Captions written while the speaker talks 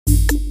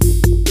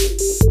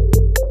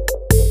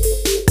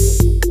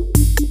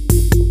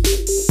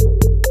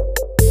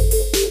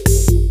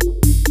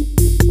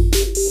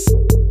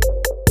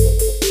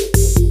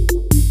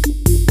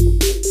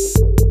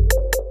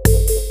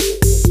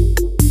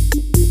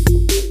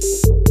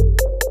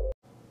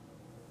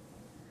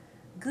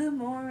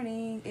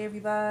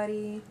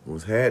everybody?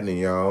 What's happening,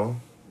 y'all?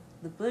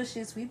 The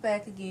Bushes, we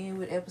back again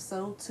with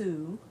episode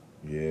 2.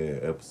 Yeah,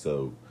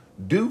 episode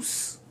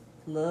Deuce.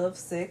 Love,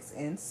 Sex,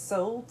 and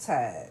Soul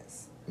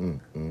Ties.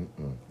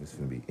 It's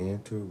gonna be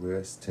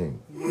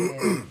interesting.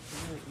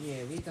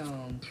 Yeah, we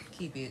gonna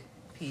keep it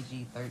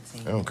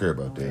PG-13. I don't care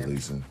about that,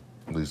 Lisa.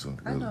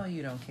 I know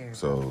you don't care.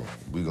 So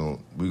we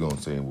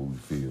gonna say what we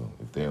feel.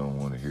 If they don't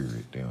want to hear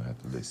it, they don't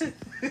have to listen.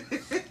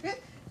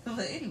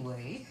 But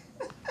anyway,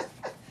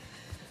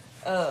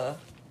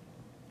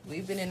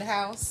 we've been in the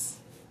house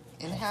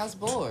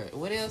bored.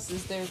 What else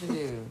is there to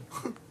do?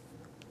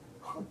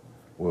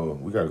 Well,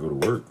 we gotta go to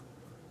work.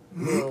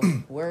 Well,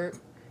 work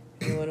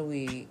during the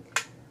week,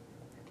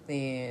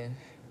 then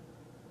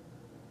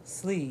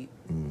sleep,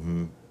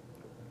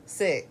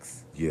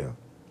 sex, Yeah.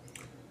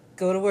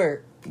 go to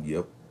work,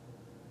 Yep.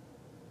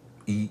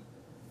 Eat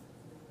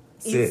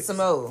eat some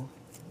more.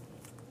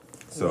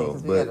 So,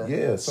 Yeah, but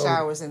yeah, so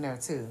showers in there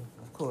too,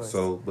 of course.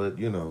 So, but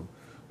you know,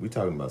 we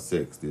talking about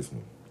sex this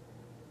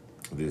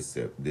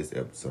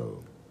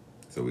episode.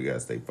 So we gotta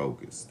stay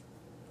focused.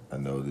 I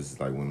know this is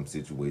like one of them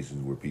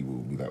situations where people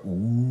will be like,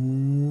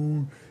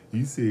 "Ooh,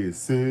 he said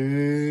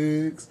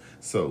sex."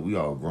 So we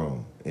all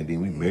grown, and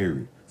then we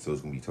married, so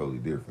it's gonna be totally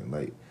different.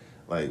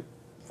 Like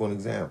for an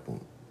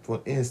example,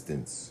 for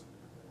instance,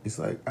 it's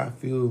like I don't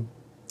feel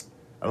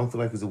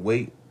like there's a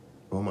weight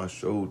on my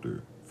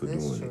shoulder for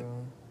That's doing true.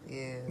 it.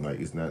 Yeah. Like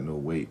it's not no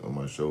weight on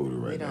my shoulder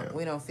now.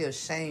 We don't feel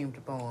shamed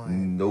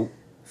upon. Nope.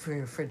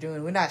 For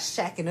doing. We're not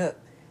shacking up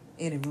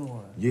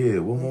anymore. Yeah,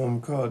 what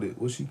mom called it?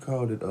 What she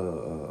called it?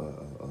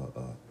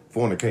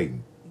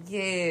 Fornicating.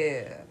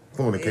 Yeah.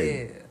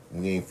 Fornicating. Yeah.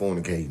 We ain't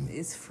fornicating.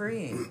 It's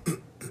freeing.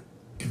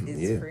 It's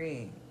Yeah.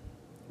 freeing.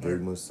 Very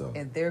much so.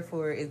 And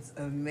therefore, it's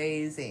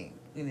amazing.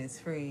 And it's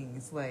freeing.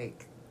 It's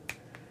like,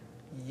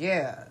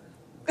 yeah.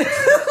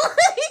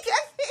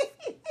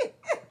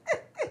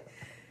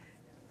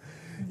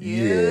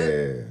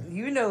 Yeah.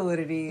 You know what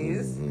it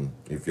is.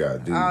 If y'all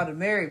do. All the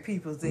married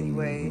peoples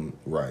anyway.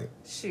 Right.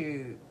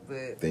 Shoot,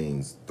 but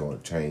things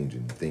don't change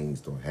and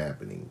things don't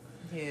happening.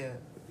 yeah.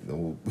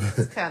 No.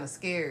 It's kind of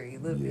scary a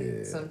little bit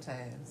Yeah.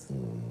 sometimes.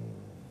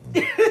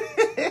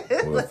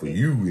 Well, for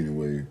you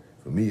anyway.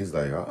 For me, it's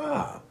like,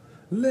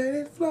 let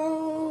it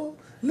flow.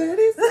 Let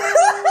it flow.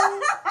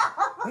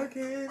 I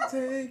can't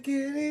take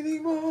it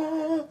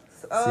anymore.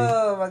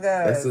 Oh, my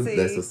God. That's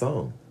a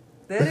song.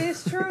 That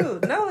is true.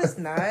 No, it's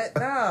not.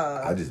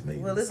 No. I just made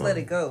it. Well, let's song. let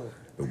it go.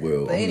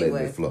 Well, But I'm anyway.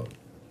 letting it flow.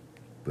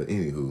 But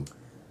anywho.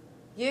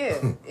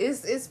 Yeah,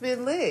 it's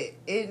been lit.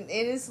 And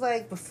it's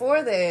like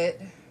before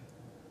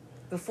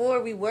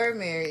we were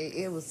married,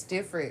 it was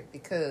different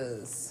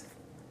because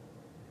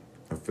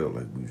I felt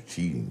like we was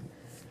cheating.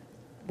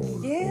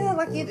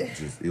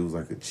 It was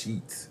like a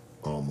cheat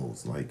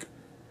almost. Like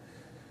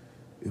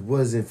it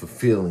wasn't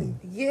fulfilling.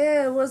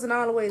 Yeah, it wasn't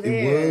all the way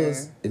there. It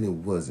was and it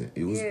wasn't.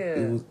 It was.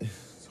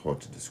 It's hard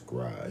to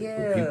describe.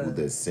 Yeah. The people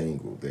that's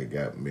single that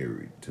got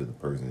married to the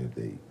person that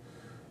they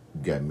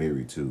got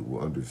married to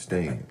will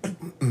understand.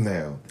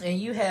 Now. And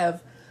you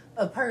have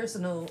a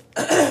personal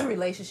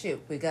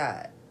relationship with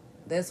God.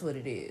 That's what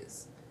it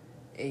is.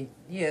 And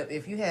yeah,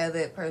 if you have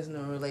that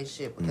personal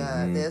relationship with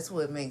God, that's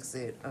what makes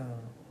it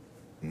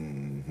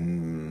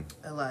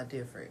a lot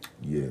different.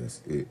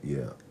 Yes,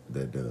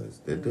 that does.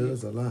 That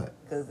does a lot.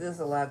 Because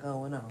there's a lot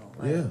going on.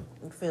 Yeah.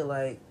 I feel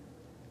like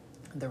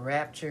the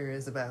rapture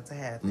is about to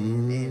happen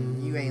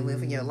and you ain't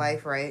living your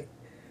life right.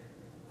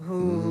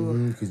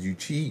 Because you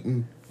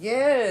cheating.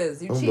 Yes,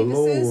 you on cheating the the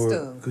Lord,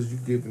 system. because you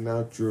giving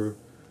out your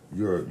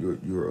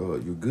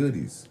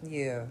goodies.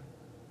 Yeah.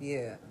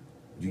 You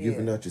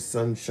giving out your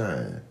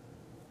sunshine.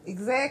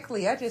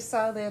 Exactly. I just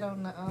saw that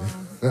on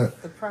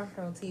the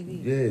proper on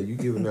TV. Yeah, you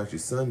giving out your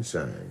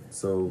sunshine.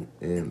 So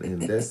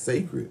and that's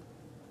sacred.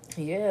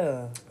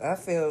 Yeah, I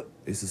felt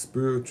It's a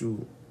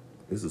spiritual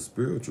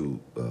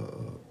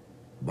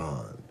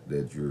bond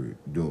that you're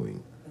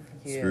doing.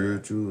 Yeah.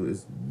 Spiritual,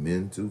 it's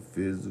mental,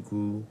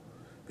 physical,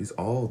 it's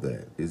all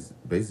that. It's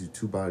basically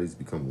two bodies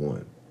become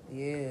one.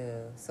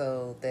 Yeah,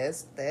 so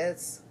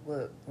that's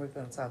what we're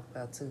gonna talk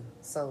about too.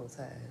 Soul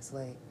ties.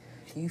 Like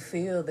you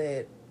feel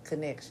that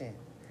connection.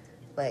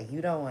 Like you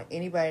don't want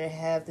anybody to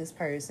have this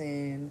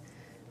person.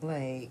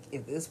 Like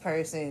if this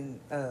person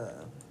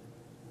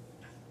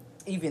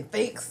even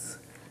thinks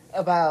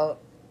about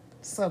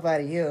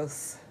somebody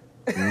else.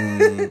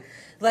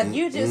 Like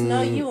you just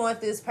know you want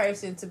this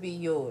person to be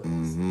yours.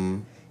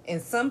 And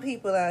some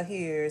people out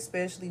here,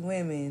 especially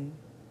women,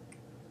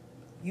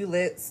 you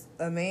let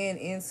a man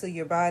into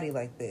your body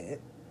like that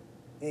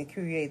and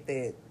create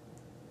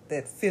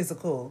that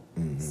physical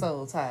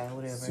soul tie or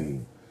whatever. See,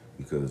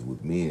 because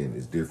with men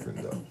it's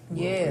different though.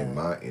 Yeah. Well, in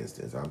my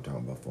instance, I'm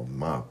talking about from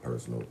my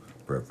personal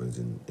preference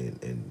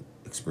and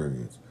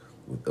experience.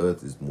 With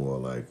us, it's more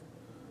like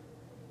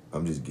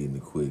I'm just getting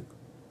a quick,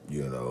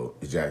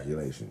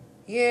 ejaculation.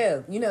 Yeah,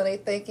 they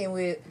thinking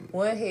with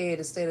one head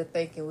instead of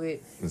thinking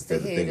with Instead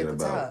of the head thinking at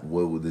the about top.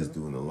 what would this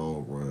do in the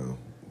long run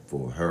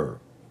for her.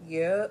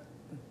 Yep.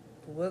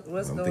 What's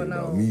I'm going thinking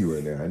about on? me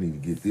right now. I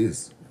need to get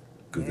this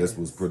because that's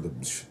what's for the.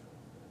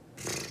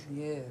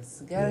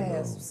 Yes, gotta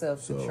have some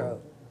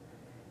self-control.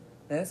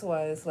 That's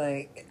why it's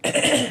like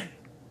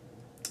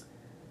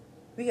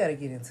we gotta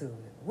get into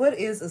it. What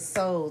is a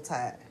soul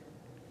tie?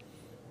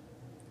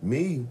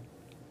 Me,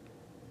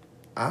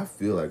 I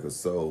feel like a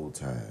soul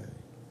tie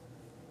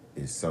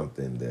is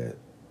something that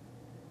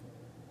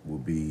will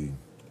be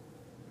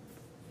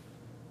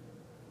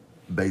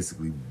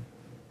basically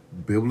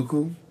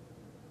biblical.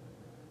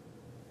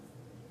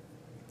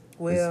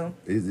 Well,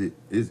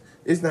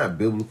 it's not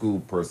biblical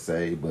per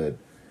se, but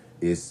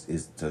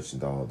it's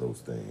touching all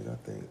those things. I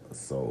think a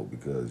soul,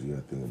 because you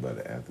have to think about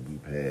it. After we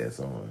pass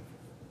on,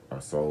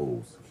 our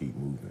souls keep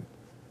moving.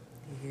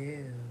 yeah.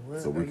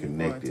 What So we're are you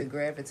connected. going to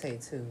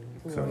gravitate to?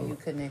 Who So are you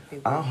connected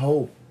with? I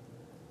hope,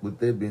 with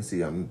that being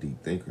said, I'm a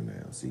deep thinker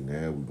now. See,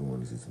 now we're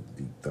going into some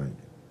deep thinking.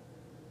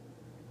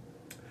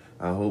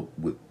 I hope,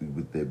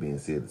 with that being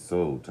said, the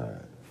soul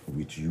tie,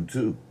 which you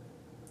too,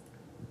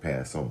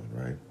 pass on,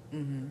 right?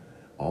 Mm-hmm.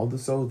 All the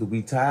souls that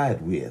we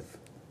tied with,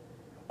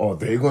 are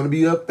they going to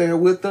be up there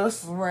with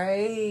us?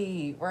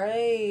 Right.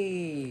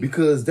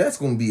 Because that's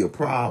going to be a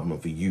problem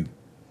for you.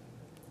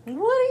 What do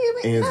you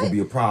mean? And it's going to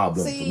be a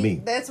problem for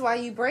me. That's why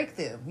you break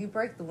them. You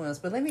break the ones.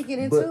 But let me get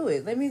into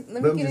it. Let me get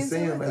I'm just into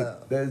saying, it,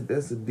 like, though.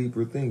 that's a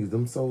deeper thing. Is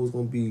them souls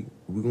going to be,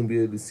 we're going to be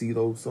able to see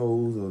those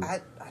souls? Or,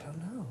 I don't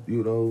know.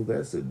 you know,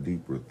 that's a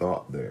deeper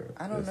thought there.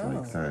 I don't that's know.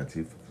 Like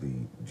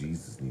scientifically,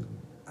 Jesus needs them.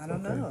 I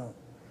don't know.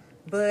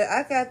 But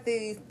I got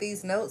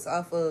these notes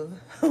off of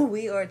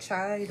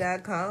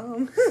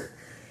wearechai.com.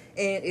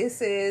 And it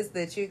says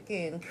that you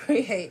can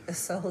create a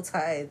soul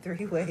tie in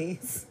 3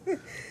 ways.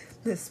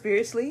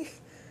 Spiritually,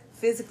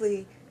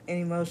 physically, and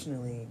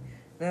emotionally.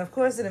 Now, of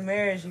course, in a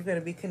marriage, you're going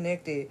to be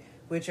connected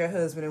with your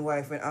husband and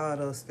wife in all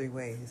those 3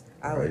 ways.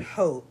 I would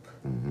hope.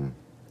 Mm-hmm.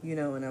 You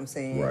know what I'm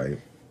saying? Right.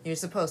 You're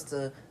supposed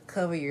to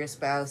cover your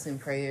spouse in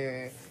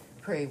prayer,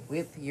 pray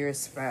with your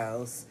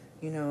spouse.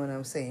 You know what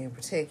I'm saying?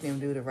 Protect them,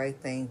 do the right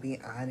thing, be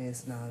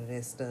honest and all of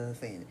that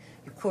stuff. And,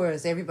 of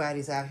course,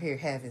 everybody's out here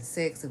having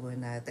sex and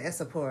whatnot.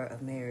 That's a part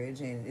of marriage,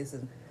 and it's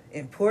an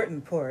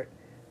important part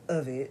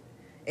of it.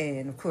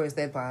 And, of course,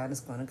 that bond is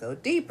going to go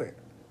deeper.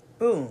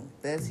 Boom.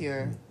 That's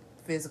your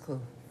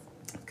physical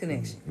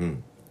connection.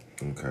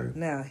 Mm-hmm. Okay.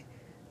 Now,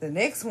 the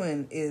next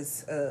one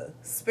is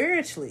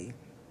spiritually.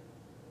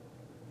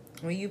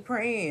 When you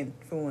praying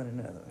for one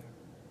another,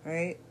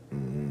 right?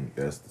 Mm-hmm.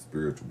 That's the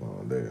spiritual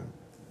bond there.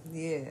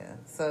 Yeah.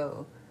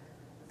 So,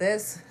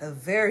 that's a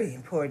very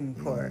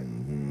important part.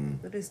 Mm-hmm.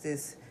 What is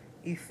this?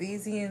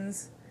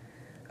 Ephesians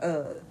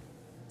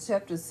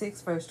chapter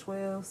 6, verse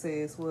 12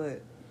 says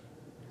what?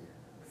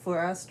 For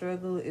our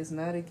struggle is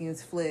not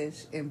against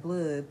flesh and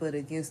blood, but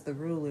against the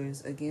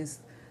rulers,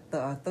 against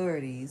the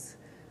authorities,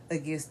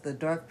 against the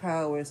dark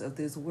powers of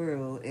this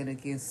world, and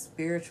against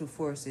spiritual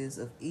forces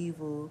of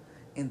evil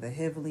in the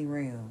heavenly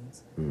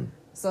realms. Mm.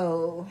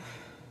 So,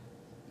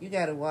 you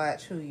got to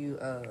watch who you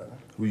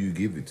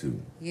give it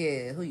to.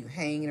 Yeah, who you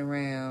hanging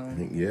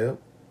around.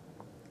 Yep.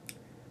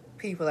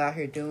 People out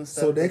here doing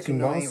stuff. So that can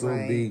you know also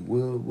ain't right. be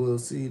we'll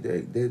see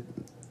that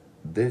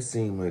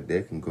seem like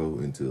that can go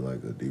into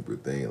like a deeper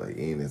thing, like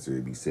ain't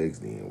necessarily be sex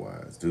then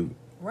wise too.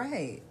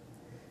 Right.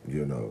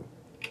 You know.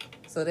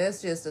 So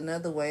that's just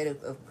another way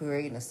of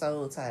creating a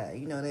soul tie.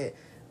 You know, that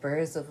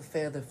birds of a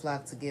feather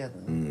flock together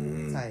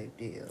type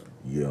deal.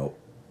 Yep.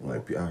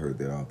 Like I heard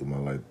that all through my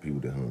life. People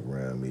that hung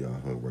around me, I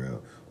hung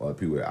around, or the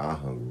people that I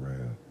hung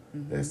around.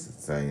 Mm-hmm. That's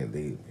the same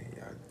thing.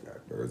 I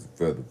got birds of a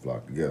feather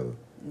flock together.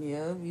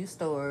 Yeah, you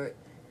start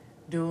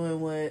doing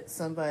what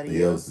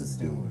somebody else is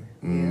doing.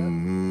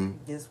 Mm-hmm.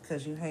 Yeah, just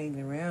because you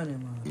hanging around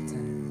them all the time.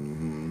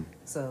 Mm-hmm.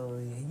 So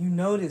you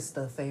know this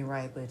stuff ain't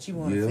right, but you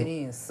want to fit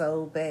in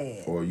so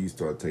bad. Or you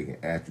start taking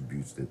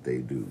attributes that they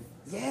do.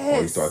 Yes.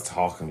 Or you start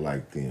talking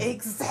like them.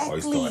 Exactly. Or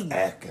you start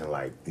acting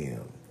like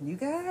them. You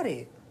got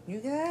it.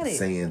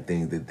 Saying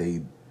things that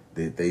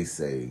they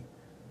say,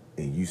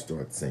 and you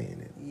start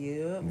saying it.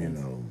 Yep. You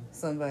know.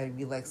 Somebody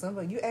be like,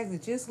 you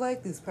acted just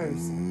like this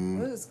person.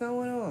 What is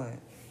going on?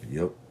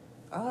 Yep.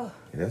 Oh.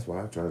 And that's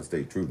why I try to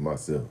stay true to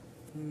myself.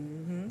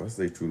 Mm-hmm. If I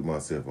stay true to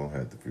myself,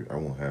 I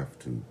won't have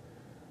to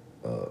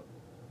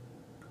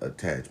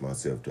attach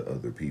myself to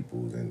other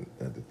people's and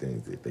other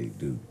things that they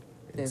do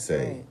and that's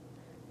say. Right.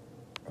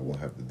 I won't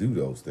have to do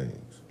those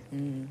things.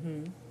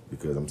 Mm-hmm.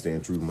 Because I'm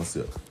staying true to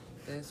myself.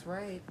 That's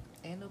right.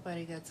 Ain't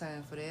nobody got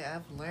time for that.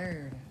 I've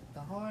learned the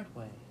hard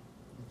way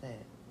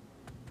that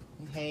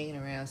you hanging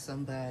around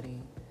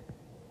somebody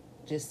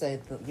just say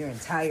your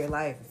entire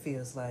life, it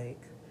feels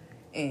like,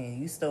 and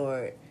you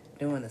start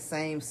doing the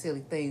same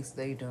silly things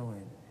they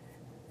doing,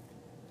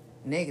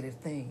 negative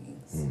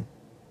things,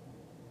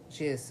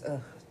 just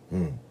a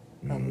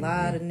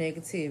lot of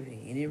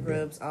negativity, and it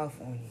rubs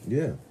off on you.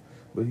 Yeah,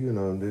 but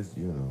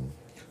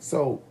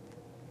so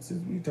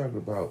since we talked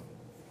about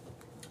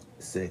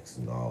sex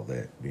and all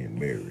that, being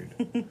married,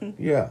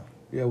 yeah,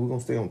 Yeah, we're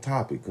gonna stay on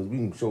topic because we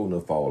can sure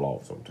enough fall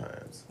off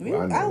sometimes.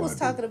 I was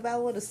talking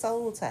about what a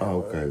soul tie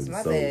was.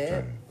 My soul bad. tie.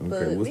 Okay,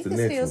 but what's we the can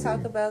next still one?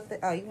 talk about that.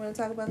 Oh, you want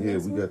to talk about the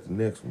next one? Yeah, we got the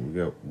next one. We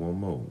got one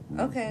more.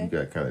 Okay. We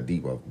got kind of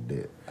deep off of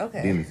that.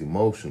 Okay. Then it's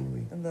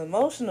emotionally. The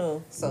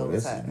emotional soul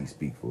That's tie. just we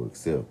speak for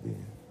itself.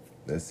 Then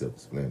that's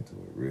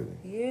self-explanatory, really.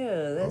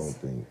 Yeah, that's. I don't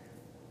think.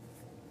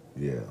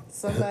 Yeah.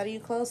 Somebody you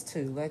close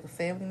to, like a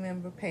family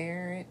member,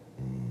 parent,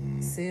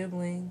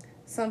 sibling,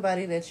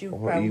 somebody that you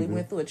probably even,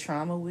 went through a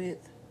trauma with.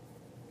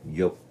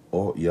 Yep.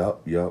 Oh,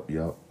 yep.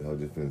 I was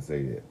just gonna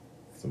say that.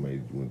 Somebody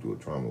you went through a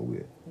trauma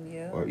with.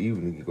 Yeah. Or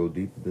even it could go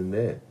deeper than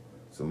that.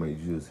 Somebody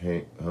you just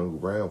hung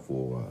around for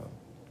a while.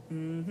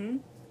 Mm-hmm.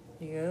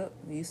 Yep.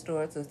 You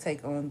start to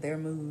take on their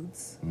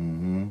moods.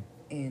 Mm-hmm.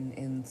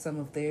 And some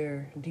of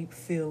their deep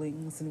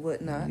feelings and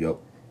whatnot. Yep.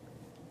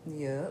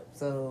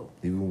 So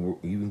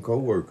even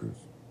coworkers.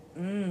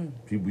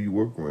 People you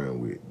work around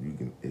with,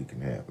 it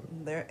can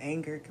happen. Their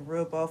anger can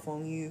rub off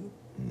on you.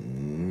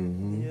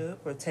 Mm-hmm. Yep.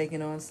 Or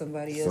taking on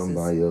somebody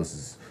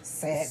else's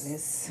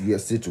sadness. Yeah,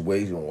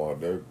 situation, or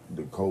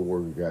the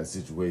coworker got a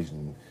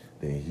situation,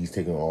 then he's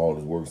taking all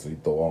his work, so he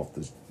throw off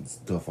the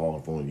stuff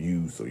off on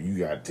you, so you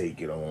gotta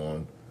take it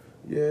on.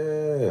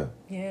 Yeah.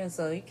 Yeah,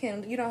 so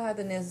you don't have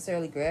to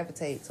necessarily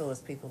gravitate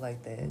towards people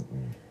like that.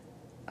 Mm-mm.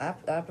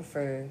 I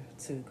prefer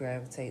to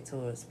gravitate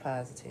towards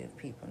positive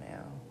people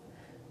now,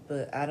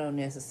 but I don't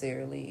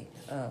necessarily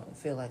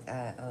feel like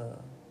I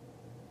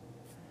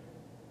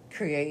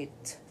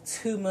create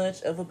too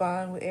much of a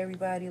bond with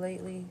everybody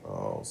lately.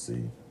 Oh,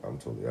 see, I'm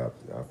totally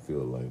opposite. I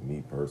feel like,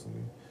 me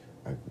personally,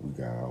 we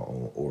got our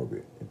own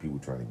orbit, and people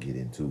trying to get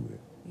into it.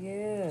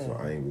 Yeah. So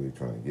I ain't really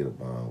trying to get a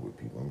bond with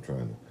people. I'm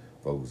trying to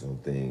focus on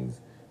things.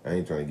 I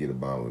ain't trying to get a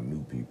bond with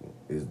new people.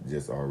 It's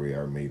just I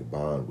made a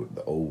bond with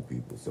the old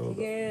people. So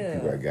the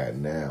people I got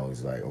now,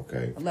 it's like,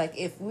 okay. Like,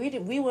 if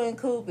we weren't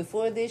cool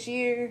before this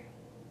year.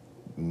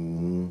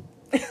 Mm-hmm.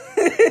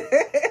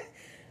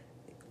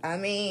 I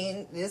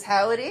mean, this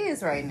how it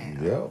is right now.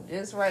 Yeah.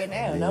 Just right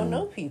now. Don't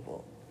know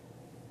people.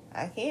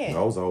 I can't.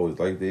 I was always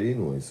like that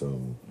anyway,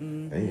 so I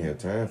ain't have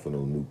time for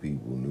no new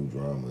people, new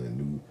drama, and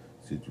new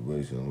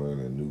situation,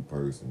 learning a new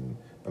person.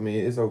 I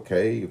mean, it's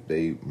okay if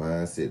they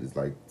mindset is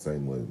like the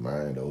same way as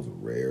mine. Those are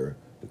rare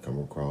to come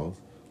across.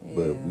 Yeah.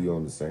 But if we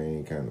on the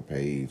same kind of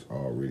page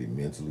already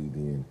mentally,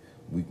 then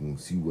we can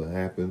see what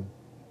happened.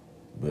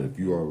 But if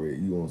you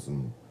on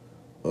some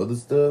other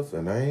stuff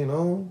and I ain't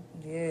on,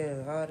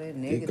 all that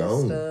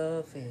negative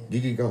stuff, and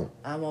get gone.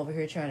 I'm over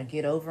here trying to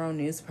get over on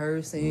this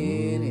person,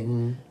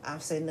 and I'm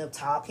sitting up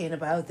talking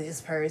about this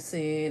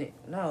person.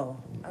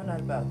 No, I'm not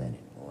about that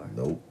anymore.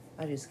 Nope.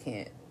 I just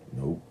can't.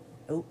 Nope.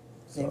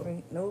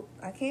 Never. Nope.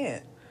 I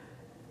can't.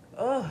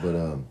 Ugh.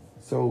 But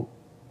so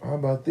how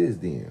about this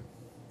then?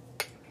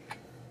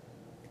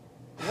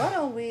 Why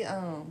don't we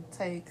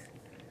take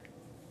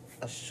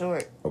a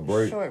short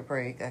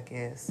break, I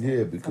guess.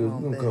 Yeah, because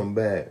we're gonna come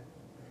back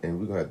and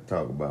we're gonna have to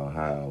talk about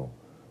how,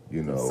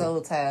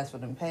 soul ties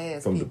from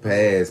the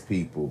past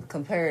people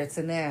compared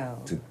to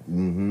now.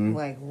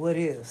 Like, what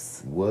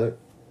ifs? What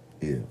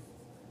if?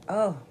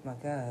 Oh my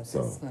God, this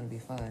is gonna be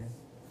fun.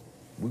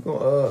 We're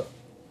gonna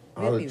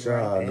I'll let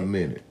y'all in a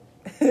minute.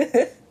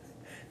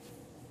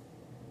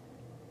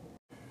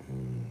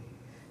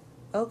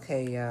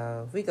 Okay,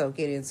 y'all, we gonna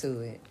get into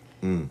it.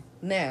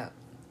 Now,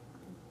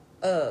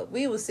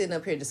 we was sitting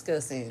up here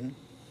discussing,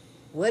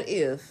 what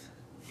if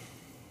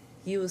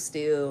you was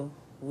still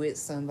with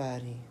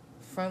somebody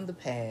from the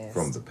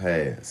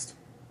past.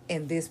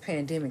 In this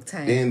pandemic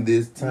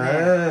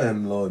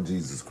time. Lord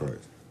Jesus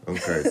Christ.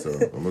 Okay, so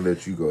I'm gonna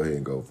let you go ahead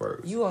and go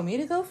first. You want me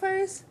to go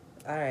first?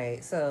 All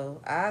right,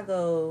 so I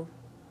go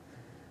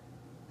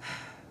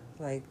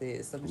like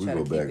this. I'm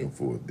trying to keep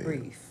it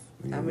brief.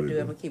 I'm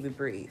gonna keep it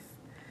brief.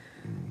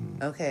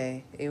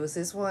 Okay, it was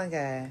this one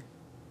guy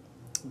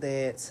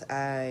that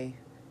I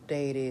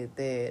dated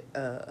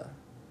that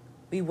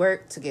we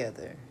worked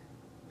together,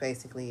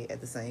 basically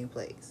at the same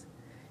place.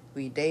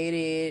 We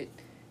dated,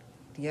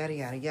 yada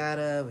yada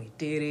yada. We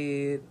did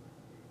it,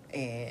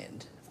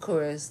 and of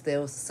course there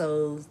was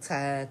soul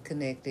tie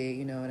connected.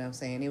 You know what I'm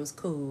saying? It was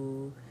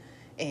cool.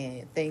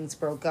 And things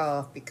broke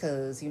off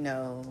because,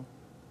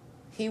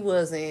 he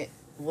wasn't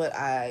what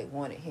I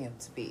wanted him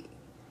to be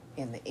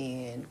in the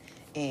end.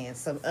 And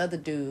some other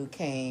dude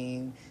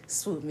came,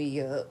 swooped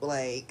me up,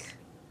 like,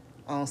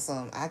 on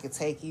some, I could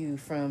take you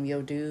from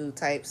your dude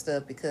type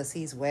stuff because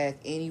he's whack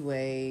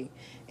anyway.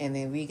 And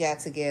then we got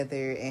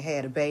together and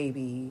had a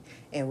baby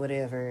and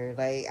whatever,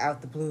 like,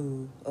 out the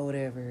blue or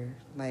whatever.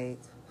 Like,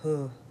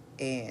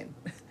 and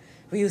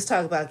we was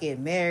talking about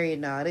getting married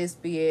and all this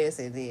BS,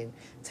 and then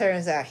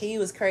turns out he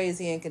was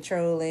crazy and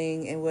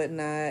controlling and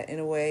whatnot in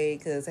a way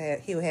because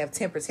he would have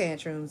temper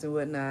tantrums and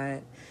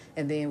whatnot.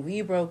 And then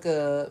we broke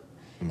up,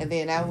 and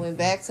then I went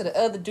back to the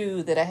other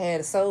dude that I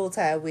had a soul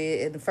tie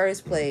with in the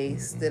first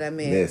place that I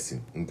met.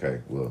 Messy.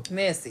 Okay, well.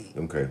 Messy.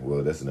 Okay,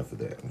 well, that's enough of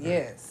that. Okay.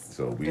 Yes.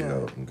 So we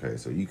know. Okay,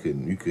 so you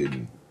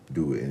couldn't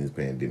do it in this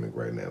pandemic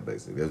right now.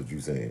 Basically, that's what you're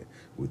saying.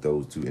 With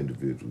those two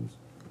individuals,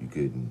 you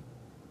couldn't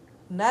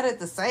Not at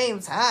the same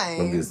time.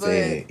 I'm just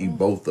saying,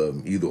 both of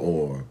them, either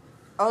or.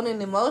 On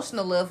an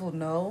emotional level,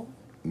 no.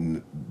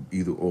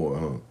 Either or,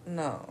 huh?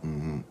 No.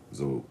 Mm-hmm.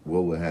 So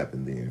what would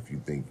happen then if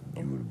you think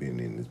you would have been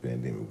in this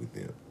pandemic with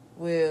them?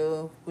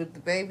 Well, with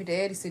the baby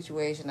daddy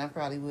situation, I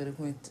probably would have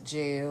went to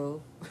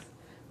jail.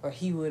 Or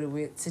he would have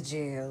went to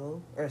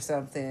jail or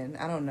something.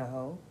 I don't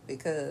know.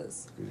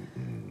 Because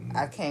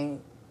I can't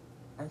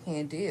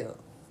deal.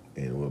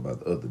 And what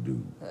about the other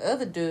dude? The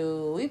other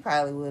dude, we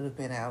probably would have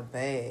been out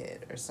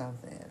bad or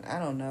something. I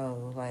don't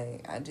know.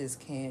 Like, I just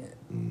can't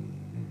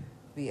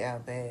be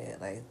out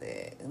bad like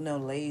that. No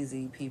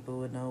lazy people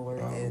with no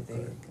work ethic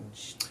and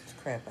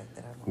crap like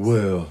that.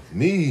 Well,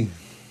 me,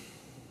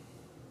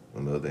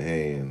 on the other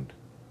hand,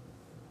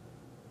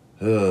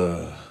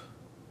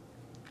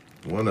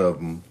 one of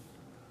them,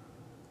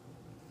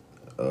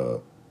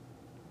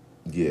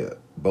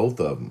 both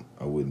of them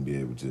I wouldn't be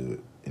able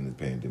to in the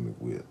pandemic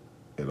with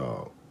at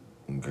all.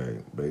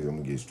 Okay, basically I'm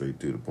gonna get straight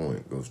to the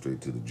point, go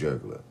straight to the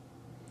jugular.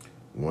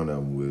 One of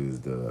them was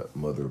the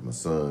mother of my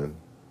son,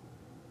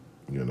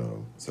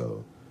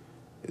 so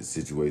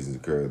situations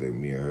occur that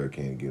me and her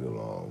can't get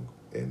along,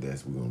 and we're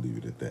gonna leave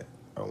it at that.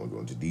 I don't want to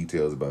go into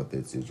details about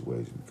that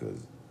situation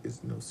because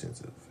it's no sense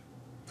of it.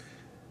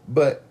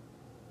 But,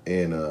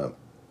 and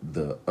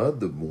the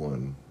other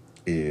one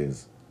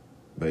is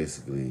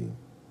basically,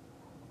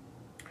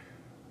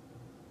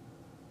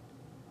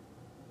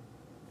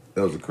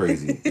 that was a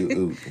crazy.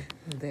 It'll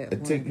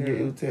take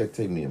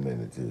me a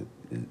minute to.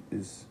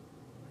 It's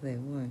that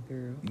one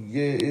girl.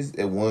 Yeah, it's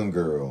that one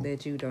girl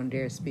that you don't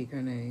dare speak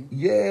her name.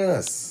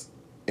 Yes,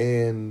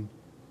 and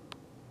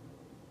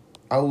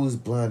I was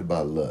blinded by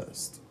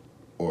lust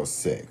or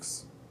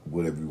sex,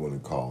 whatever you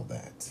want to call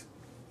that.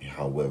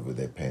 However,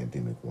 that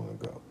pandemic want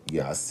to go.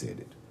 Yeah, I said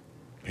it,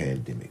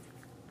 pandemic,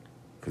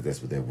 because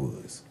that's what that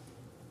was.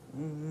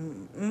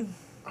 Mm-hmm.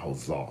 I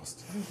was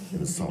lost in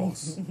the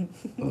sauce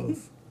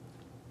of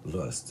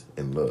lust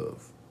and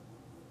love.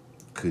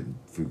 Couldn't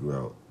figure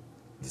out,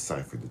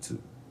 decipher the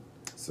two.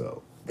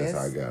 So that's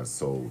how I got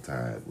soul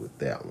tied with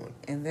that one.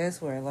 And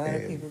that's where a lot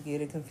of people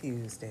get it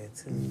confused at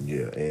too.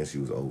 Yeah, and she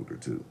was older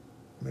too.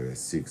 Maybe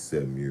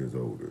 6-7 years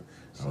older.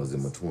 I was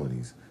in my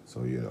 20s,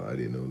 so I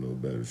didn't know no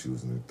better. She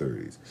was in her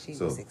 30s. She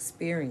was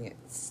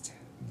experienced.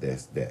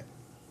 That's that.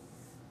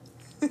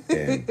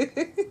 And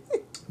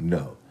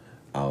no,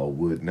 I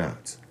would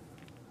not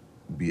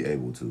be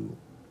able to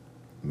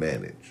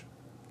manage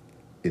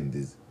in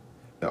this.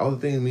 The other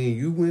thing me and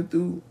you went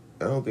through,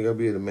 I don't think I'd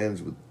be able to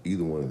manage with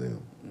either one of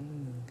them.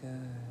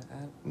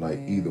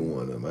 Either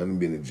one of them. I done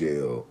been in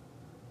jail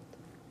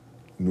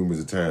numerous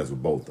of times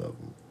with both of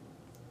them.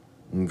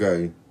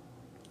 Okay?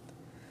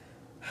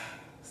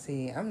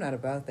 See, I'm not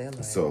about that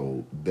life.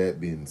 So,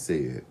 that being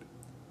said,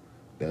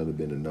 that would have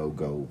been a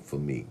no-go for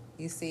me.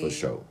 You see, for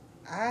sure.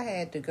 I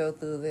had to go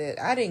through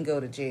that. I didn't go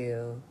to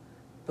jail,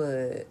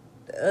 but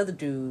the other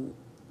dude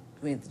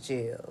went to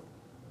jail.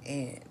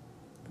 And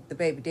the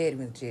baby daddy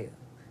went to jail,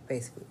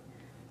 basically.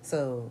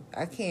 So,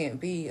 I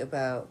can't be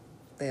about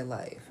their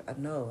life. I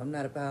know I'm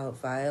not about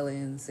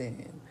violence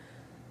and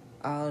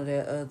all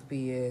that other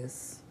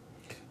BS.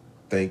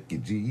 Thank you,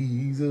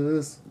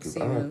 Jesus. Because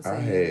that's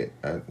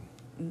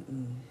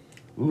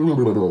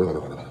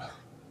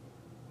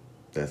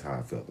how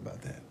I felt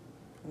about that.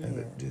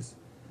 Yeah. This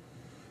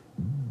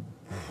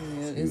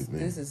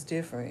is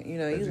different. You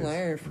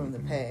learn from the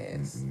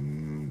past.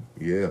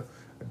 Yeah,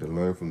 I had to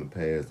learn from the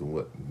past and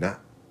what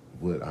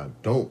I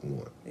don't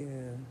want.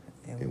 Yeah.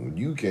 And when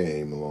you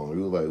came along,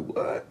 you were like,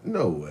 what?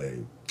 No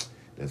way.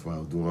 That's why I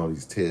was doing all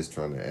these tests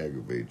trying to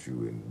aggravate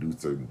you and do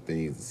certain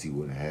things to see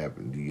what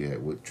happened.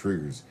 What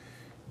triggers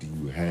do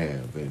you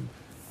have?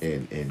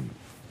 And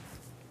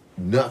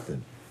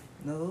nothing.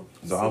 Nope.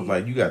 So I was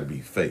like, you got to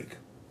be fake.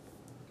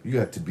 You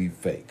got to be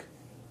fake.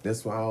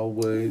 That's why I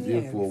always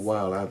did for a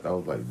while. I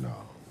was like,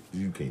 no,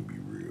 you can't be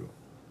real.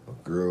 A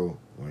girl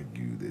like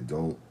you that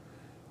don't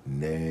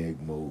nag,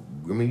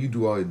 you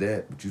do all of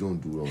that, but you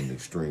don't do it on an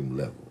extreme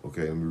level.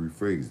 Okay, let me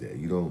rephrase that.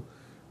 You don't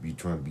be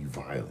trying to be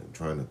violent,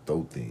 trying to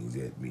throw things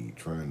at me,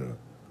 trying to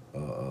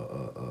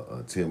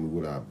tell me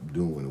what I'm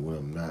doing and what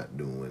I'm not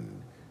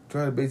doing.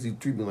 Try to basically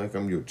treat me like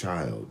I'm your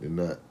child and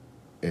not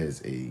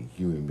as a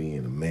human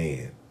being, a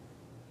man.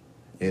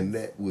 And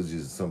that was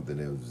just something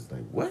that was just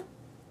like, what?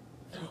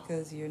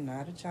 Because you're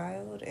not a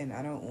child, and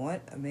I don't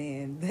want a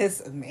man that's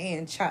a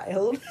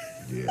man-child.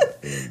 Yeah,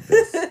 and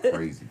that's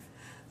crazy.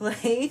 Like,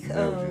 it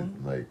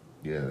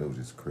was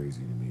just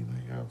crazy to me,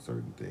 like how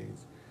certain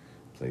things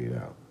played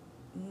out.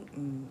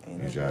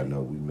 As y'all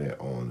know, we met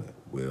on a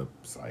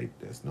website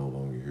that's no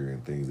longer here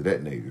and things of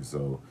that nature.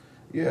 So,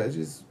 yeah, it's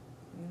just...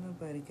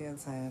 Nobody got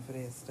time for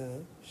that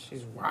stuff. Shoot.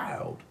 It's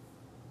wild.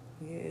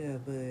 Yeah,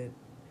 but...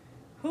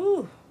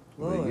 Whew,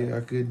 Lord. But yeah,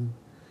 I couldn't...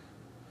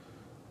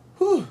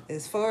 Whew.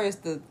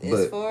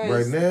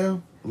 Right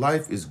now,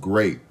 life is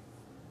great.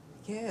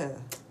 Yeah.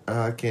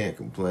 I can't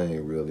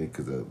complain, really,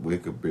 because I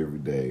wake up every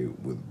day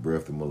with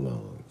breath in my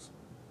lungs.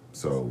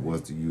 So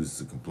what's the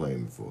use of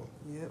complaining for?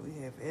 Yeah, we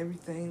have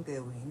everything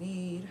that we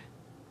need.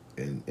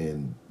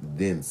 And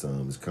then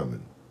some is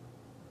coming.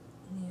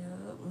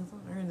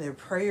 that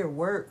prayer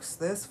works.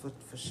 That's for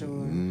sure.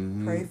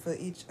 Mm-hmm. Pray for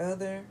each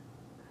other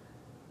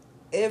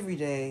every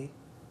day.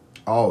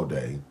 All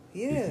day.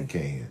 Yeah. If you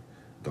can.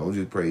 Don't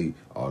just pray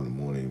all in the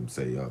morning and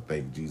say,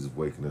 thank you, Jesus, for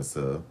waking us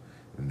up.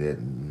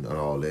 And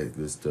all that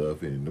good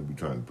stuff. And don't be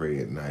trying to pray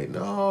at night.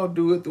 No,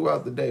 do it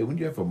throughout the day. When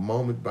you have a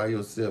moment by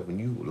yourself and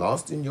you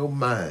lost in your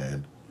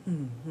mind.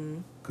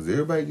 Because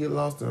everybody get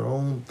lost in their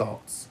own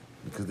thoughts.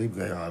 Because they be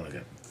like, I got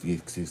to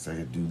fix this, I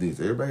got to do this.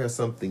 Everybody has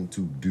something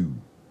to do.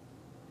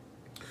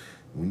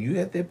 When you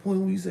at that point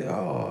where you say,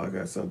 I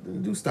got something to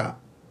do, stop.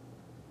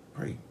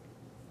 Pray.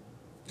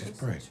 Just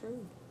pray.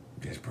 True.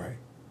 Just pray.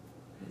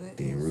 That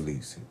Then is.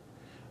 release it.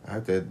 I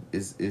have to,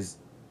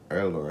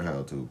 I learn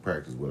how to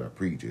practice what I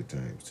preach at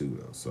times too,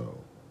 though.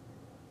 So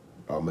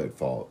I'm at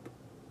fault.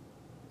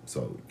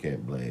 So you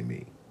can't blame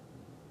me.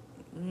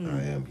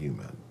 I am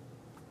human.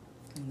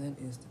 And that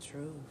is the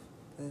truth.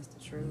 That's the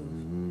truth.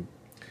 Mm-hmm.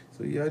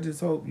 So yeah, I just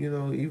hope,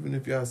 even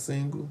if y'all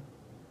single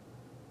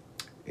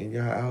and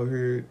y'all out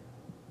here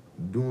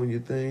doing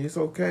your thing, it's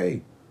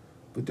okay.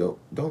 But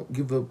don't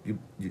give up your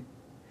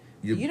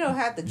you don't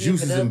have to give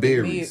juices it up and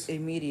berries.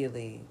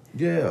 immediately.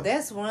 Yeah.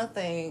 That's one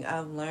thing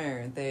I've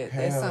learned.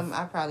 That's something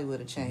I probably would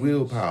have changed.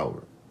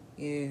 Willpower.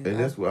 Yeah. And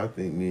that's what I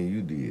think me and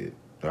you did.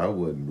 I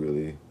wasn't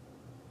really.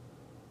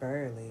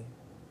 Barely.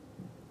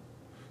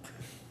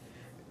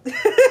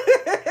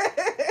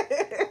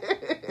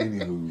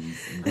 Anywho,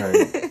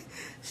 okay.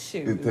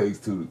 Shoot. It takes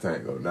two to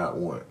tango, not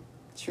one.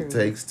 True. It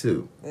takes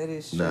two. That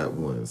is true. Not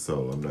one.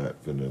 So I'm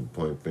not finna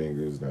point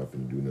fingers, not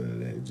finna do none of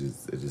that.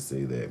 I just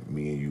say that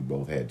me and you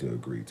both had to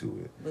agree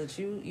to it. But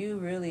you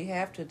really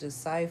have to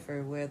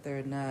decipher whether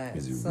or not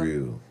Is it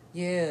real?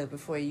 Yeah,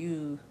 before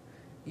you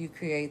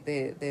create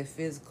that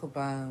physical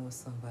bond with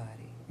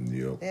somebody.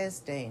 Yep. That's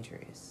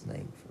dangerous.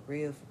 Like for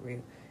real.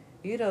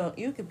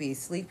 You could be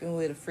sleeping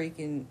with a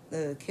freaking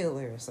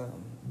killer or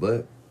something.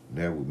 But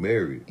now we're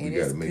married. And we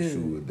gotta it's make good.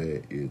 sure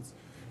that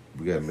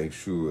we gotta make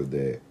sure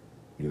that,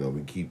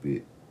 we keep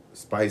it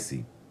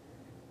spicy.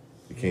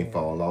 You can't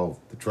fall off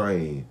the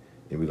train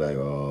and be like, Yeah,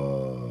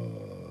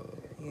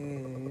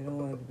 you don't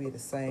want it to be the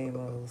same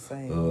old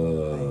thing.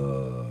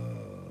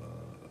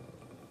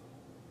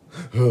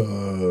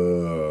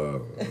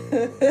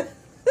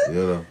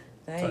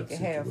 Now you can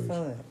have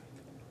fun.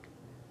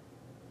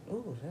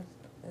 Ooh,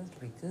 that's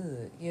pretty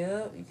good.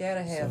 Yep, you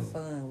gotta have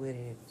fun with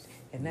it,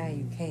 and now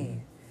you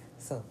can.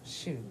 So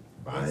shoot,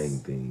 buying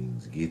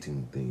things,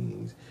 getting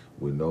things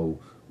with no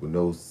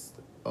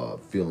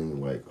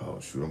feeling like, oh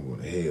shoot, I'm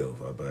going to hell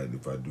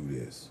if I do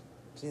this.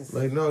 Just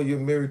like, no, you're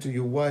married to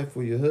your wife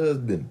or your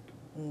husband.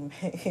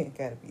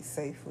 gotta be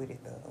safe with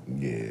it though.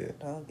 Yeah.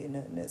 Don't get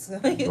nothing that's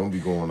Don't be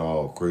going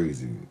all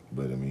crazy.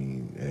 But I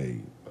mean,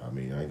 hey, I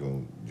ain't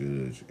gonna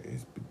judge.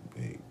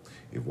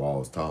 If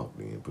walls talk,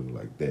 then put it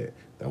like that.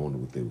 I wonder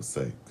what they would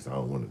say, because I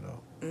don't want to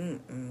know.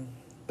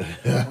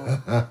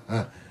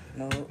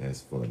 No.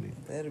 That's funny.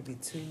 That'll be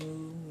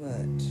too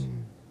much.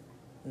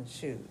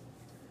 Shoot.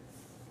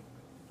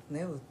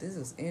 This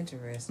was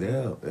interesting.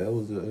 Yeah, that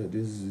was.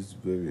 This is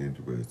very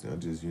interesting. I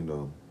just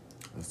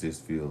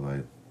feel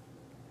like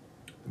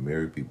the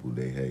married people,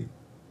 they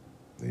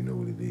know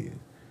what it is.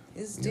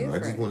 It's different. I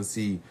just want to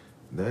see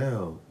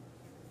now.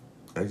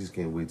 I just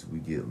can't wait till we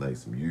get like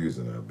some years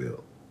in our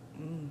belt.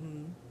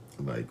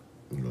 Like,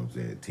 what I'm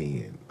saying,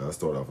 10. I'll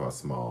start off our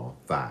small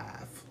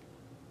 5.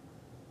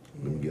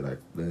 Yeah.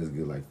 Let's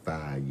get like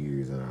 5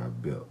 years in our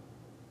belt.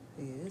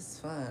 Yeah, it's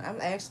fun.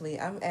 I'm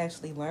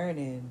actually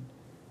learning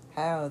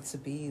how to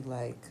be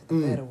like a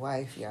better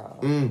wife, y'all.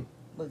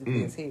 Look at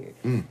this here.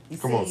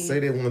 Come on, say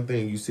that one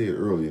thing you said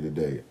earlier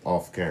today,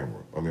 off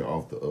camera.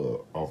 Off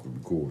the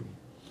recording.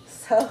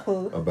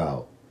 So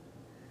about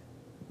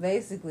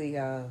basically,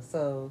 y'all.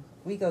 So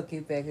we gonna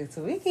get back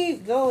into. We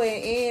keep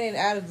going in and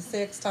out of the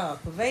sex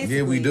talk, but basically,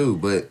 yeah, we do.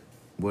 But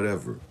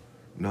whatever.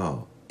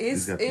 No,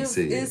 it's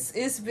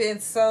been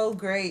so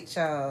great,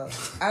 y'all.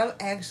 I'm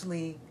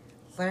actually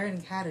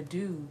learning how to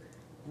do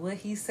what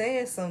he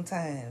says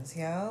sometimes,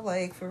 y'all.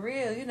 Like, for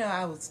real,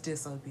 I was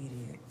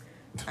disobedient.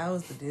 I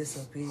was the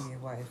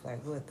disobedient wife.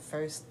 Like, what, the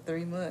first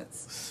 3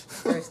 months?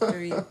 First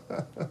 3 to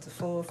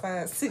 4,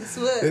 5, 6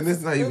 months. And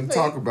let's not even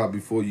talk about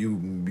before you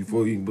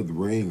even put the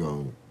ring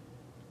on.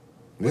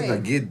 Let's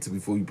not get to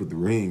before you put the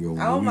ring on.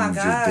 Oh my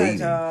God,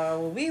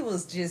 y'all. When we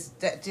was just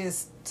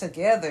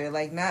together,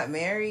 like not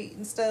married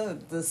and stuff,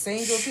 the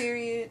single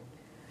period.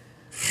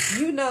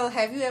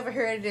 Have you ever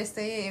heard of this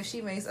saying? If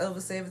she makes over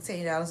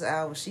 $17 an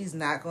hour, she's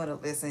not going to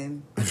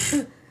listen.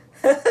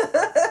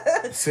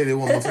 Say that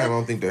one more time. I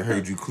don't think they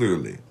heard you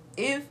clearly.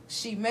 If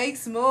she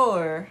makes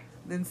more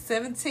than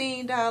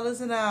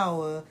 $17 an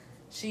hour,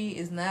 she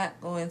is not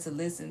going to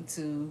listen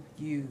to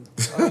you.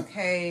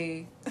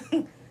 Okay?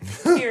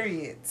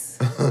 Period.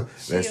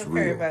 She don't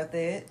care about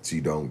that. She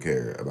don't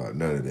care about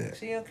none of that.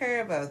 She don't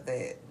care about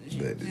that.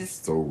 That is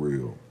so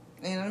real.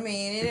 And I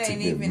mean, it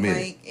ain't even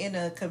like in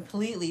a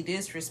completely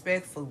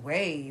disrespectful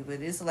way, but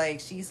it's like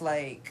she's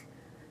like,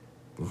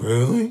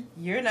 really?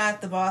 You're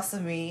not the boss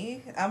of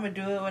me. I'm gonna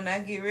do it when I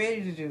get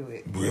ready to do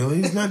it.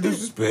 Really? It's not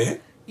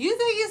disrespect. You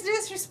think it's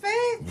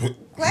disrespect?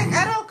 Like,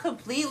 I don't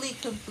completely.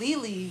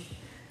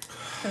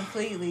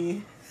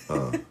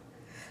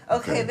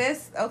 Okay,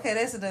 that's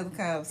another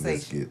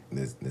conversation.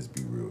 Let's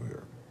be real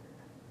here.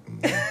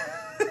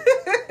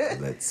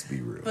 Let's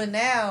be real. But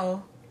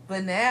now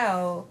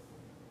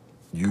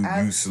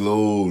you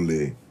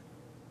slowly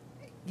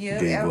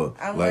gave up.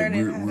 I'm like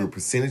learning we're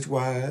percentage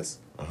wise,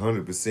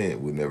 100%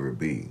 would never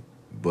be,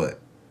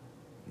 but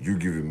you're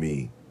giving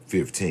me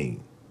 15%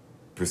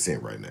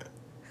 right now.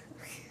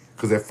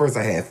 Because at first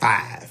I had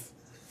 5.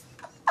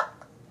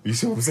 You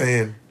see what I'm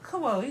saying?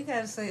 Come on, you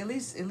gotta say at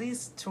least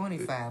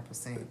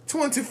 25%.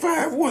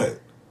 25 what?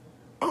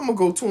 I'm gonna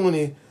go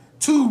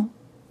 22.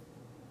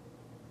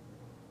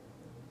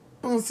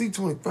 I don't see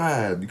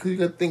 25 because you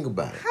gotta think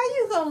about it. How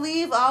you gonna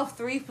leave off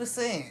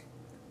 3%?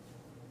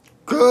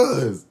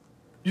 Cause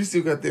you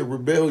still got that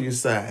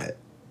rebellious side.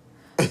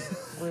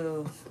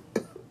 Well,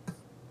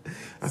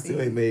 I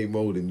still ain't made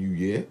more than you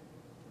yet.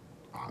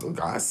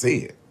 I say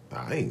it.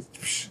 I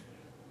ain't.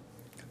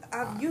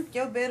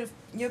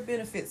 Your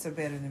benefits are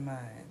better than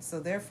mine, so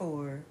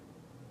therefore,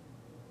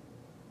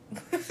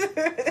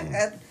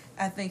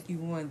 I think you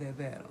won that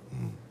battle.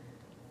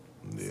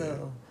 Yeah.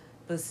 So,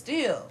 but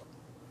still,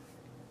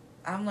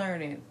 I'm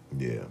learning.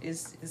 Yeah.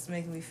 It's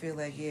making me feel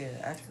like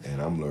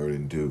and I'm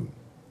learning too,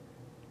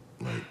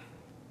 like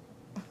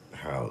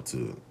how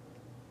to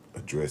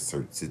address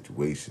certain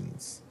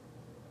situations.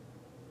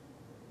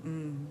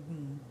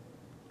 Mm-hmm.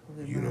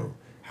 You know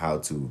how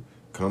to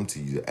come to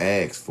you to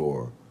ask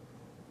for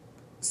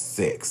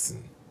sex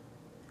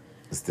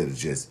instead of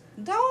just.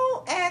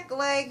 Don't act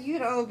like you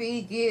don't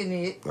be getting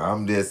it.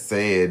 I'm just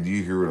saying.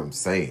 You hear what I'm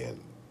saying?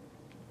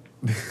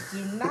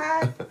 Do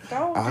not.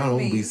 Don't. I don't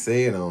be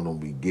saying I don't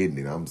be getting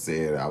it. I'm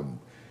saying I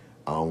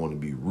don't want to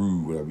be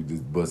rude when I be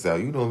just bust out.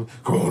 You know,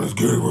 come on, let's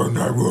get it right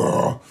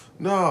now.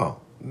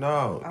 No, you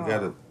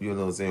gotta. You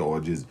know what I'm saying?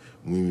 Or just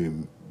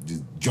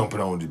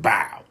jumping on the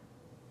bow.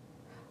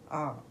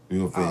 You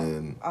know what I'm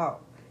saying?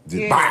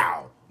 Just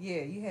bow.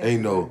 Yeah, you have.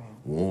 Ain't no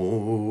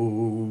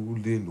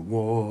wade in the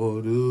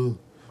water,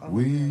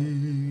 wade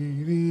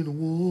in the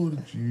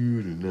water,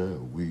 you tonight.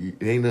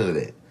 It ain't none of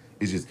that.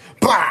 It's just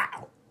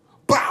bow,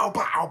 bow,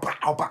 bow,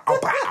 bow, bow,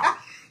 bow.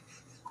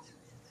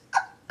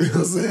 You know what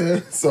I'm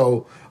saying?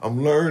 So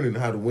I'm learning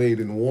how to wade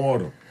in the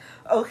water.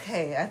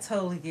 Okay, I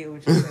totally get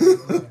what you're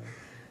saying.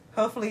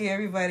 Hopefully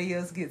everybody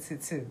else gets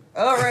it too.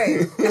 All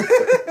right.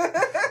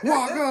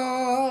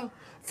 Waka,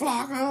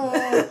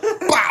 flocka,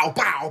 bow,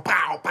 bow,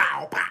 bow,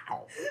 bow,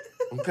 bow.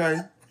 Okay?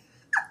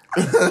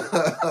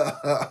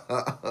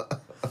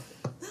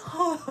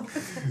 Oh my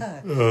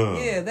God.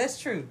 Yeah, that's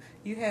true.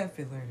 You have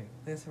been learning.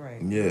 That's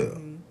right. Yeah.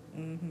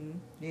 Mm-hmm.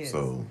 Yes.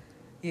 So.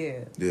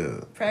 Yeah.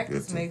 Yeah.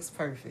 Practice makes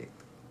perfect.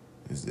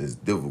 It's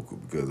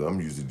difficult because I'm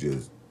used to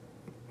just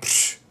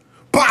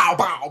bow,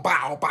 bow,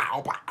 bow,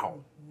 bow,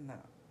 bow. No.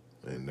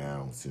 And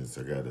now since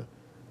I gotta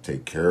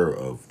take care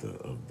of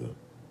the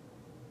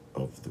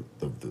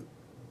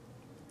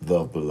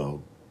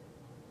below.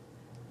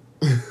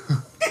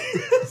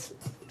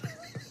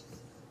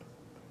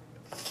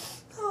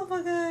 Oh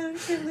my God, I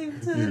can't leave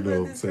it to You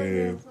know what I'm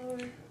saying?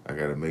 I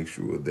gotta make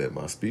sure that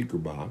my speaker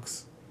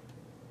box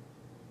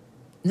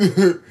take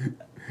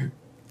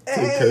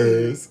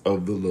care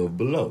of the love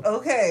below.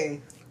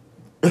 Okay.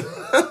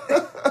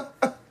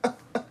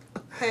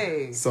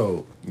 Hey.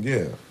 So,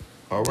 yeah.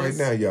 All right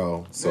now,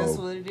 y'all. So that's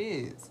what it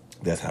is.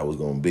 That's how it's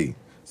gonna be.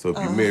 So if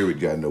you're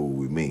married, you gotta know what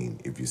we mean.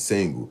 If you're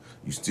single,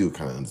 you still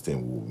kind of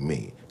understand what we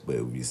mean. But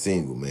if you're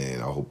single, man,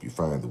 I hope you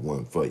find the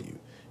one for you,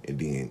 and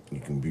then you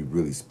can be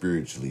really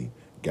spiritually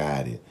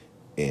guided,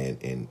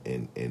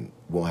 and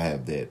won't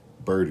have that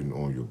burden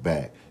on your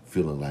back,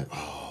 feeling like,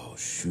 oh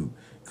shoot,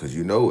 because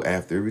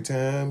after every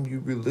time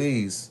you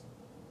release,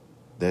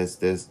 that's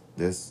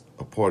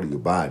a part of your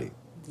body.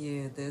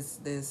 Yeah, that's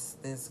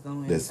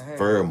going. That's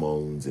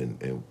pheromones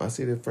and I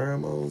say that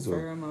pheromones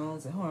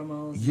and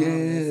hormones. Yeah, and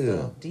all that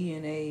stuff,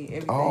 DNA,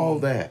 everything. All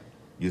that.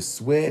 You're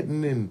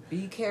sweating and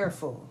be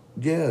careful.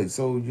 Yeah,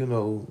 so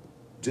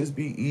just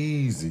be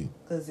easy.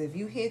 Because if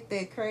you hit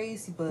that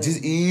crazy button,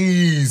 just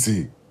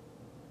easy.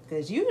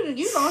 Because you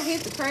don't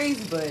hit the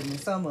crazy button in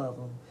some of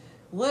them.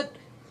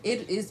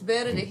 It's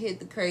better to hit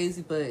the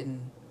crazy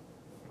button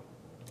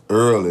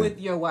early with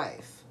your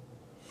wife.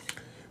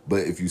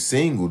 But if you're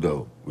single,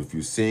 though,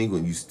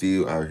 and you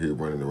still out here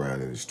running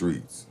around in the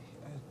streets,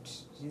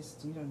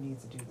 you don't need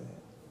to do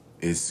that.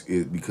 It's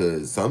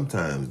because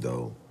sometimes,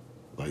 though,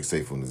 like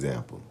say for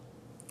example,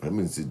 that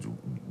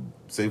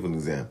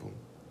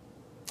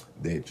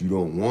you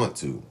don't want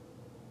to,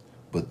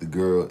 but the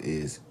girl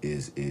is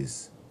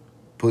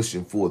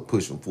pushing forth,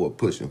 push.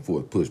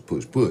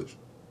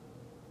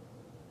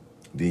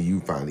 Then you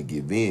finally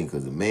give in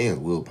because the man's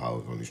willpower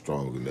is only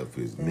strong enough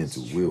for his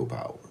mental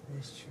willpower.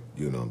 That's true.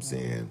 You know what I'm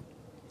saying?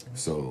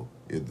 So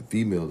if the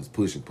female is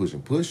pushing,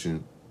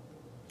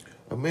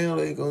 a male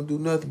ain't gonna do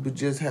nothing but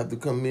just have to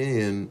come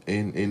in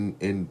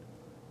and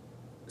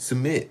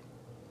submit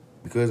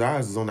because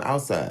ours is on the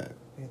outside.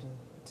 Better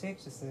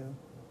protect yourself.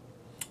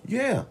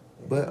 Yeah,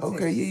 But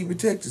okay, yeah, you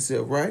protect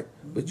yourself, right?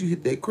 But you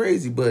hit that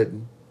crazy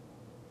button,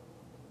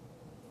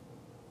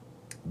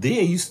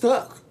 then you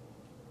stuck.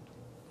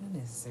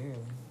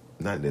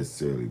 Not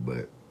necessarily,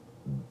 but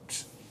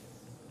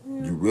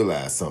you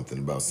realize something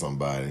about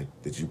somebody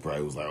that you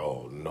probably was like,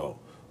 oh no.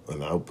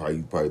 And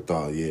you probably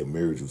thought, yeah,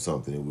 marriage was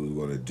something that we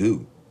were going to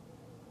do.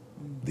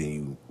 Then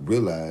you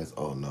realize,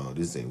 oh no,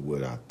 this ain't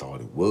what I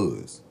thought it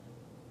was.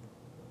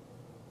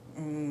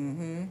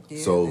 Yeah,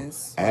 so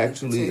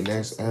actually,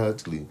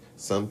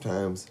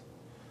 sometimes,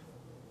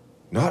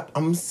 I don't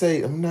want to say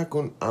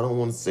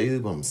this,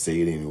 but I'm going to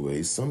say it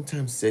anyway.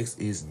 Sometimes sex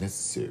is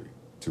necessary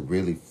to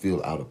really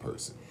feel out a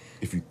person.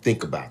 If you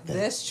think about that.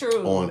 That's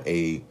true.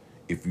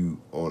 If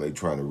you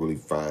trying to really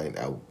find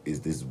out, is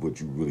this what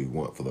you really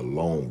want for the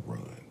long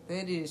run?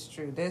 That is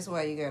true. That's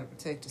why you got to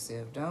protect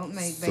yourself. Don't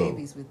make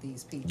babies with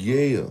these people.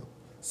 Yeah.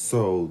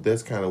 So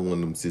that's kind of one of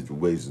them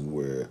situations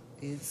where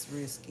it's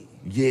risky.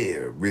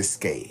 Yeah,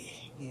 risque.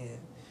 Yeah.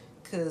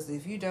 Because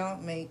if you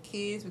don't make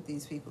kids with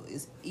these people,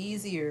 it's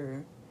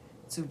easier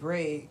to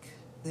break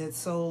that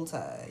soul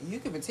tie. You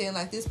can pretend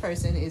like this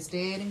person is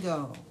dead and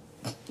gone.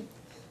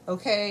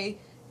 Okay?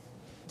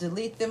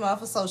 Delete them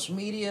off of social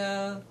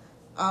media,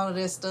 all of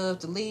that stuff.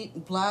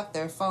 Block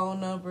their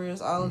phone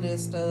numbers, all of that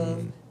stuff.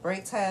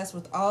 Break ties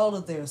with all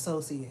of their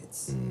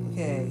associates.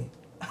 Okay?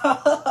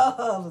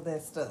 All of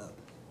that stuff.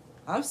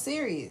 I'm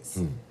serious.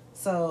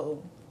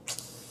 So,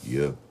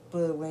 yeah.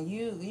 But when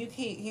you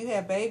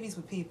have babies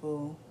with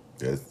people,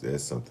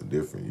 that's something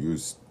different.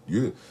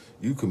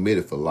 You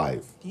committed for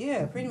life.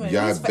 Yeah, pretty much.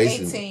 It's for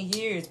 18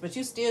 years, but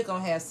you still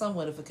gonna have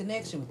somewhat of a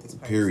connection with this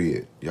person.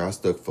 Period. Y'all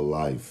stuck for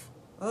life.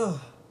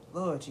 Oh,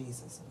 Lord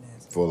Jesus.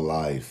 For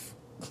life.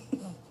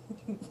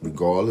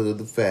 Regardless of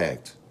the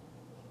fact,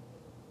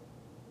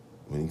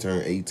 when you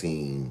turn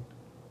 18,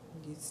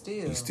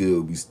 you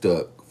still be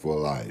stuck for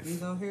life. You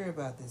gonna hear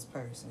about this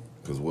person.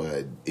 Because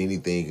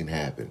anything can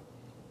happen.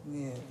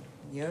 Yeah.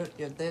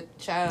 That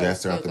child is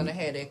still gonna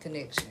have that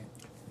connection.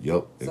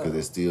 Yep, because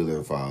it's still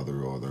their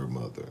father or their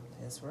mother.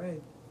 That's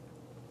right.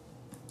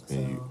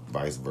 And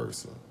vice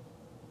versa.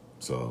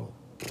 So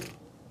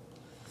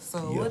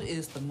what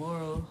is the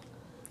moral?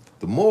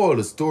 The moral of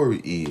the story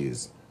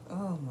is...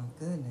 Oh, my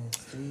goodness,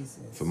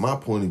 Jesus. From my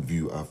point of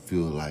view, I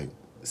feel like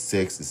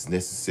sex is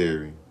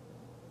necessary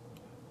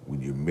when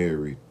you're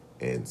married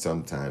and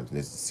sometimes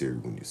necessary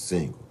when you're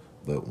single.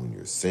 But when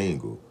you're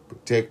single,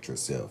 protect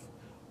yourself.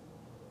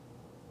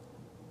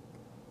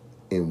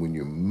 And when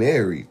you're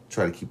married,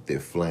 try to keep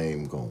that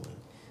flame going.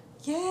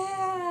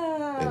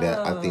 Yeah. And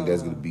I think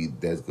that's gonna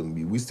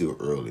be. We still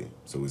early,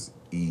 so it's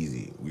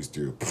easy. We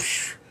still.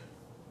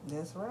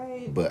 That's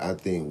right. But I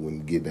think when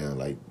you get down,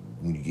 like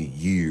when you get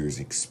years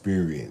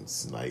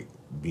experience, like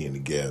being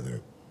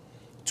together,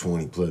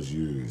 20 plus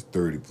years,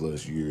 30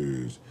 plus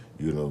years,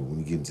 when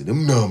you get into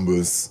them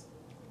numbers,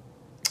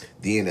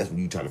 then that's when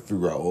you try to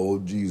figure out, oh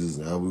Jesus,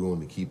 now we're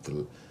going to keep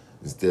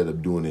instead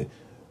of doing it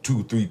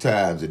 2-3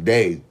 times a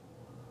day,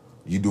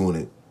 you're doing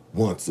it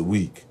once a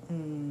week.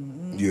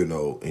 And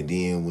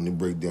then when it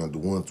break down to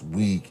once a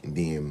week, and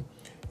then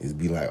it's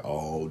be like,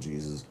 oh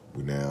Jesus,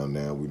 we're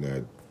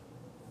not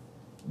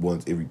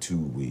once every 2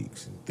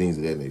 weeks and things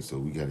of that nature. So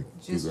we got to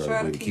figure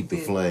out a way to keep the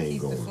flame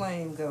going. Keep the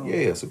flame going.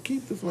 Yeah, so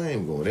keep the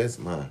flame going. That's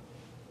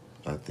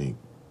I think.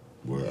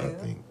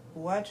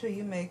 Watch who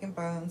you making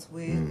bonds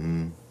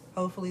with.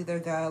 Hopefully they're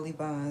godly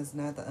bonds,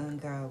 not the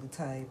ungodly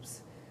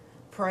types.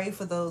 Pray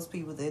for those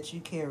people that you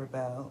care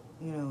about.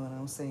 You know what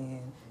I'm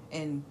saying?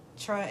 And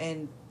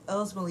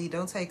ultimately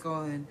don't take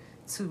on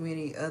too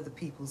many other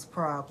people's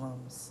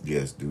problems.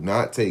 Yes, do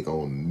not take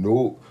on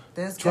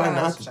That's try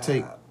God's not to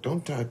job.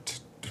 Don't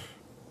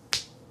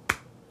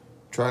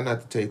try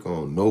not to take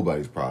on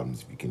nobody's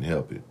problems if you can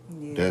help it.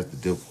 Yes. That's the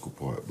difficult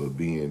part. But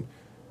being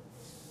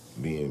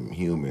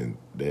human,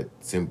 that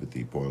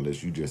sympathy part,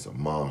 unless you just a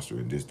monster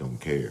and just don't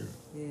care,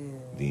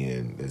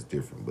 then that's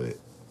different. But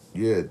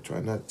yeah,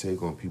 try not to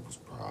take on people's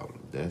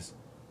problems.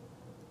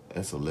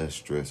 That's a less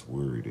stress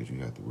worry that you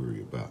have to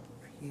worry about.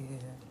 Yeah.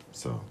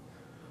 So,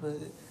 but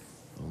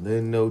on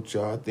that note,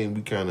 y'all, I think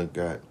we kind of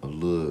got a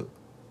little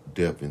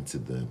depth into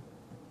the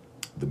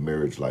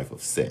marriage life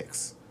of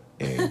sex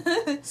and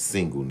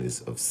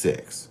singleness of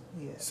sex.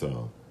 Yeah.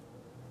 So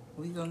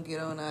we're going to get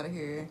on out of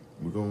here.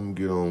 We're going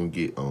to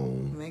get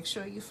on. Make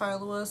sure you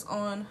follow us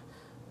on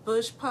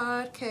Bush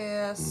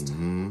Podcast.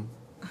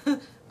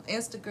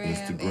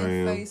 Instagram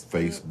and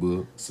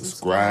Facebook.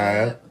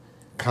 Subscribe.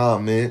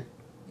 Comment.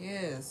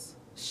 Yes.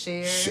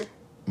 Share.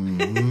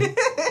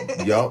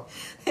 Yup.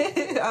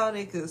 All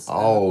that good stuff.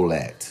 All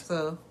that.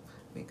 So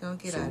we're going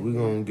to get out of here. So we're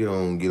going to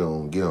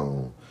get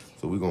on.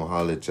 So we're going to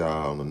holler at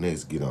y'all on the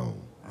next Get On.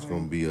 It's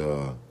going to be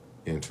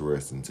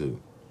interesting too.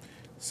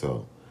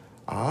 So,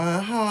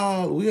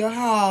 we'll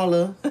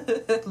holler.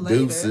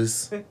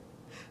 Deuces.